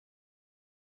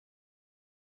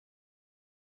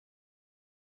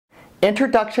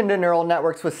Introduction to Neural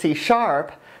Networks with C#,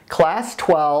 Class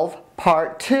 12,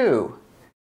 Part 2.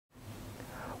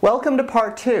 Welcome to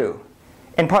Part 2.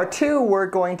 In Part 2, we're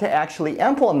going to actually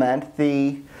implement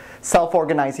the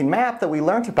self-organizing map that we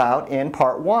learned about in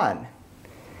Part 1.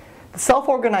 The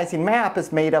self-organizing map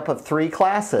is made up of 3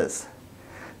 classes.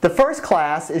 The first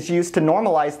class is used to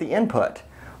normalize the input.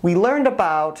 We learned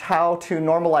about how to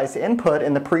normalize input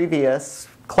in the previous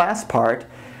class part.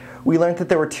 We learned that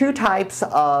there were 2 types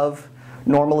of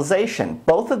normalization.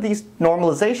 Both of these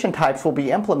normalization types will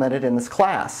be implemented in this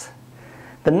class.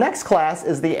 The next class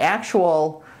is the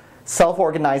actual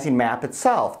self-organizing map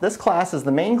itself. This class is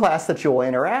the main class that you will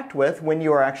interact with when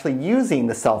you are actually using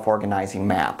the self-organizing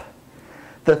map.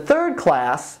 The third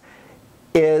class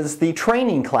is the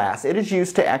training class. It is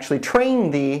used to actually train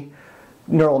the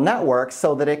neural network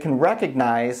so that it can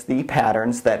recognize the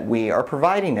patterns that we are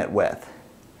providing it with.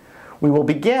 We will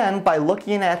begin by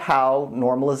looking at how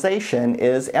normalization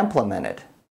is implemented.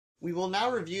 We will now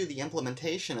review the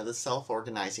implementation of the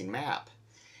self-organizing map.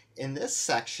 In this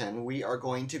section, we are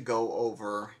going to go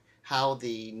over how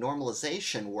the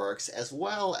normalization works, as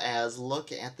well as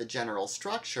look at the general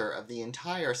structure of the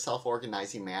entire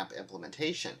self-organizing map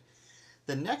implementation.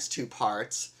 The next 2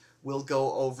 parts will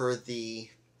go over the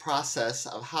process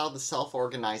of how the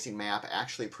self-organizing map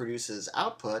actually produces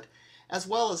output, as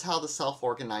well as how the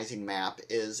self-organizing map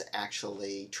is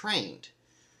actually trained.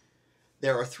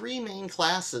 There are 3 main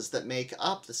classes that make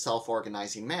up the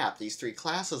self-organizing map. These 3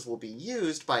 classes will be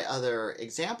used by other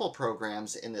example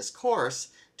programs in this course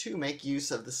to make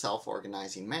use of the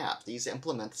self-organizing map. These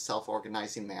implement the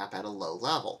self-organizing map at a low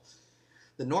level.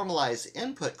 The normalize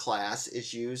input class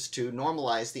is used to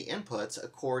normalize the inputs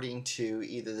according to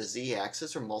either the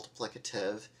z-axis or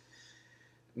multiplicative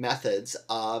methods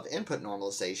of input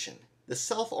normalization. The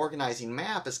self-organizing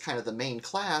map is kind of the main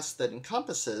class that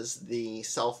encompasses the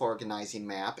self-organizing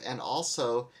map and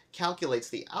also calculates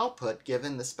the output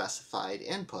given the specified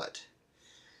input.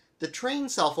 The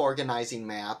trained self-organizing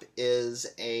map is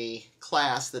a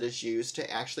class that is used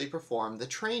to actually perform the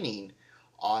training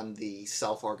on the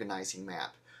self-organizing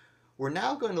map. We're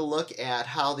now going to look at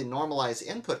how the normalize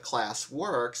input class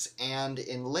works, and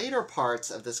in later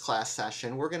parts of this class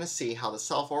session we're going to see how the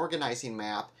self-organizing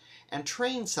map and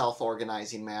trained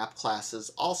self-organizing map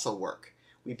classes also work.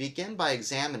 We begin by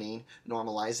examining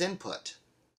normalize input.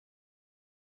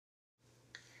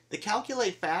 The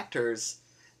calculate factors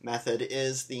method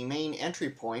is the main entry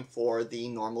point for the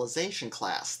normalization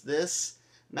class. This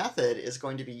method is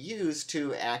going to be used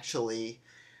to actually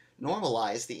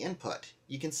normalize the input.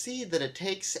 You can see that it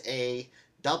takes a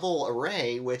double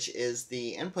array, which is the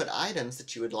input items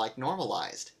that you would like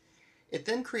normalized. It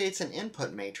then creates an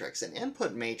input matrix. An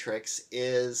input matrix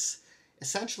is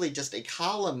essentially just a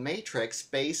column matrix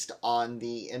based on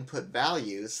the input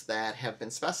values that have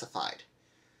been specified.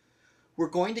 We're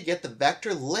going to get the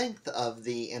vector length of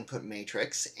the input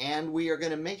matrix, and we are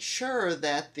going to make sure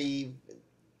that the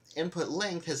input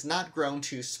length has not grown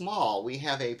too small. We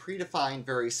have a predefined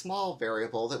very small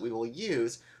variable that we will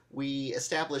use. We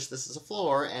establish this as a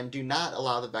floor and do not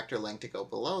allow the vector length to go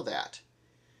below that.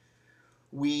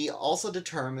 We also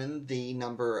determine the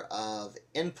number of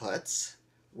inputs,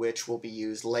 which will be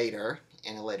used later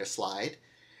in a later slide,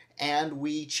 and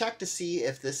we check to see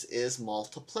if this is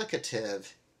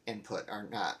multiplicative input or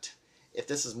not. If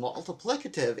this is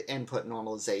multiplicative input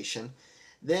normalization,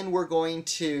 then we're going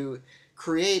to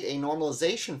create a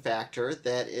normalization factor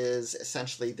that is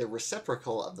essentially the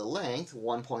reciprocal of the length,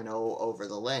 1.0 over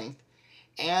the length,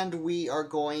 and we are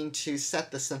going to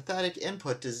set the synthetic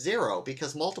input to 0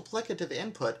 because multiplicative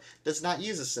input does not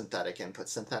use a synthetic input.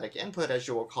 Synthetic input, as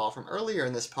you will recall from earlier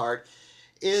in this part,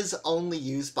 is only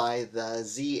used by the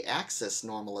z-axis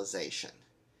normalization.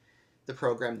 The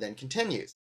program then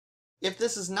continues. If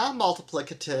this is not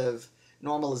multiplicative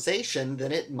normalization,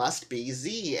 then it must be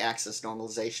z-axis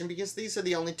normalization because these are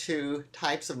the only 2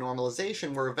 types of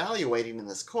normalization we're evaluating in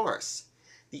this course.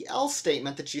 The else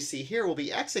statement that you see here will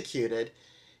be executed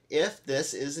if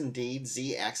this is indeed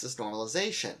z-axis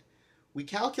normalization. We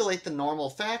calculate the normal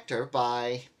factor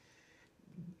by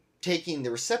taking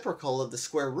the reciprocal of the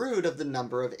square root of the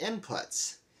number of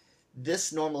inputs.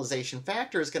 This normalization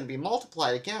factor is going to be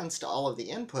multiplied against all of the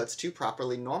inputs to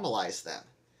properly normalize them.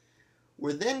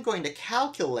 We're then going to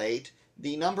calculate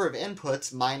the number of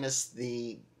inputs minus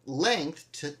the length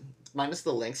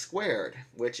squared,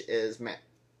 which is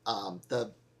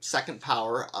the second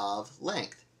power of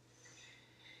length.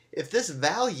 If this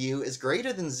value is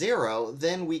greater than 0,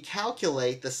 then we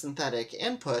calculate the synthetic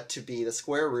input to be the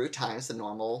square root times the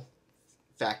normal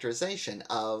factorization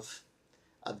of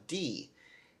d.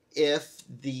 if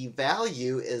the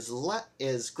value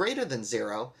is greater than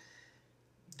 0,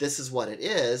 this is what it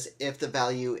is. If the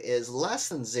value is less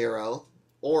than 0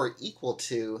 or equal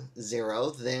to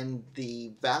 0, then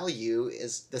the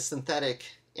synthetic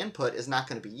input is not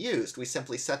going to be used. We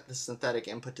simply set the synthetic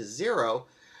input to 0,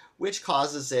 which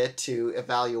causes it to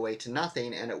evaluate to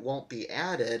nothing, and it won't be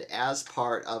added as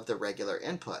part of the regular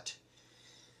input.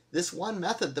 This one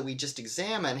method that we just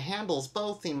examined handles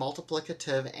both the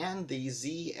multiplicative and the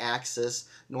z-axis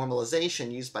normalization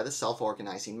used by the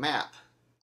self-organizing map.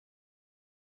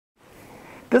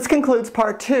 This concludes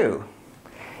part 2.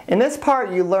 In this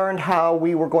part, you learned how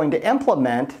we were going to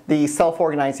implement the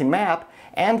self-organizing map,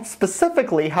 and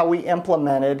specifically how we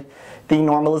implemented the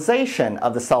normalization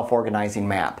of the self-organizing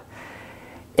map.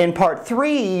 In part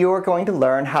 3, you are going to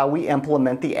learn how we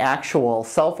implement the actual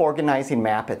self-organizing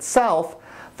map itself,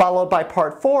 followed by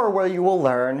part 4, where you will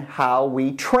learn how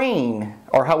we train,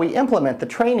 or how we implement the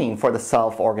training for the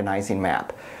self-organizing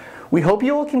map. We hope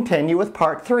you will continue with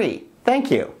part 3.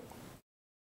 Thank you.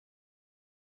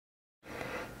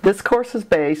 This course is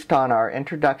based on our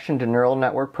Introduction to Neural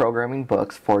Network Programming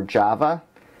books for Java,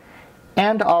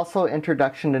 and also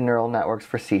Introduction to Neural Networks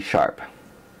for C#.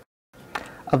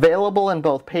 Available in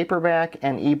both paperback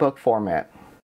and ebook format.